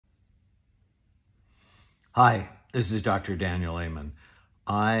Hi, this is Dr. Daniel Amen.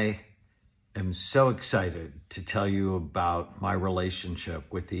 I am so excited to tell you about my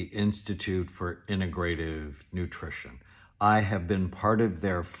relationship with the Institute for Integrative Nutrition. I have been part of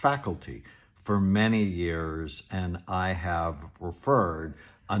their faculty for many years, and I have referred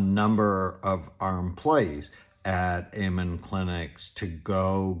a number of our employees at Amen Clinics to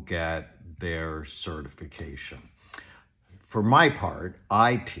go get their certification. For my part,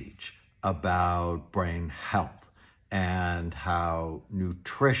 I teach about brain health and how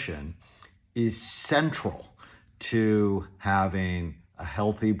nutrition is central to having a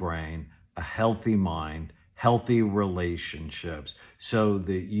healthy brain, a healthy mind, healthy relationships, so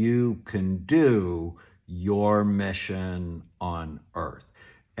that you can do your mission on earth.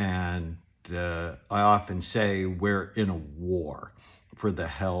 And I often say we're in a war for the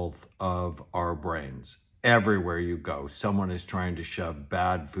health of our brains. Everywhere you go, someone is trying to shove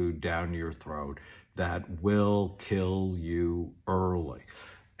bad food down your throat that will kill you early.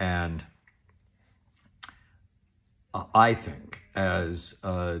 And I think, as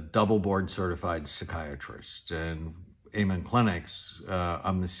a double board certified psychiatrist and Amen Clinics,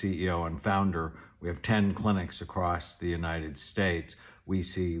 I'm the CEO and founder. We have 10 clinics across the United States. We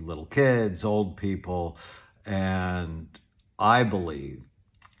see little kids, old people, and I believe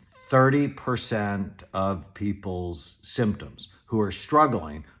 30% of people's symptoms who are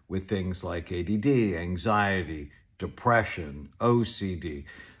struggling with things like ADD, anxiety, depression, OCD,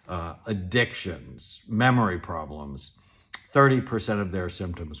 addictions, memory problems, 30% of their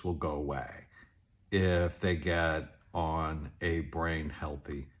symptoms will go away if they get on a brain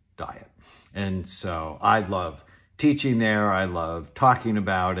healthy diet. And so I love teaching there. I love talking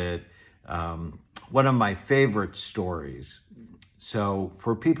about it. One of my favorite stories. So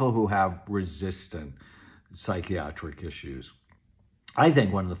for people who have resistant psychiatric issues, I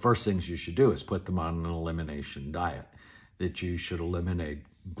think one of the first things you should do is put them on an elimination diet, that you should eliminate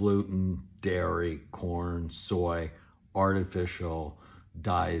gluten, dairy, corn, soy, artificial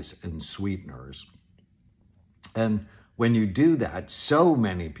dyes, and sweeteners. And when you do that, so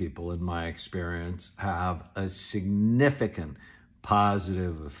many people, in my experience, have a significant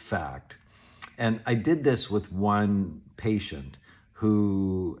positive effect. And I did this with one patient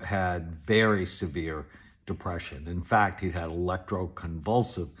who had very severe depression. In fact, he'd had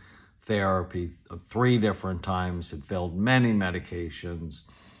electroconvulsive therapy 3 different times, had failed many medications.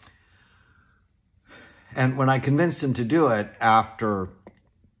 And when I convinced him to do it, after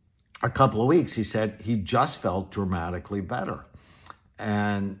a couple of weeks, he said he just felt dramatically better.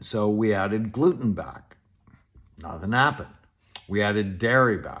 And so we added gluten back. Nothing happened. We added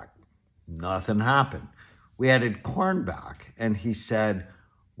dairy back. Nothing happened. We added corn back, and he said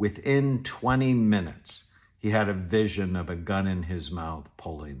within 20 minutes, he had a vision of a gun in his mouth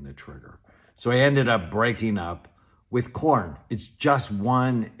pulling the trigger. So he ended up breaking up with corn. It's just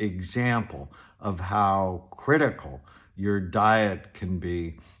one example of how critical your diet can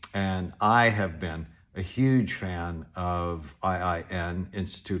be. And I have been a huge fan of IIN,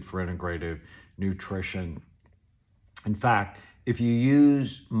 Institute for Integrative Nutrition. In fact, if you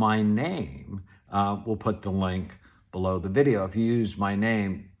use my name, we'll put the link below the video. If you use my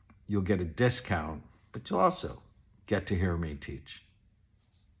name, you'll get a discount, but you'll also get to hear me teach.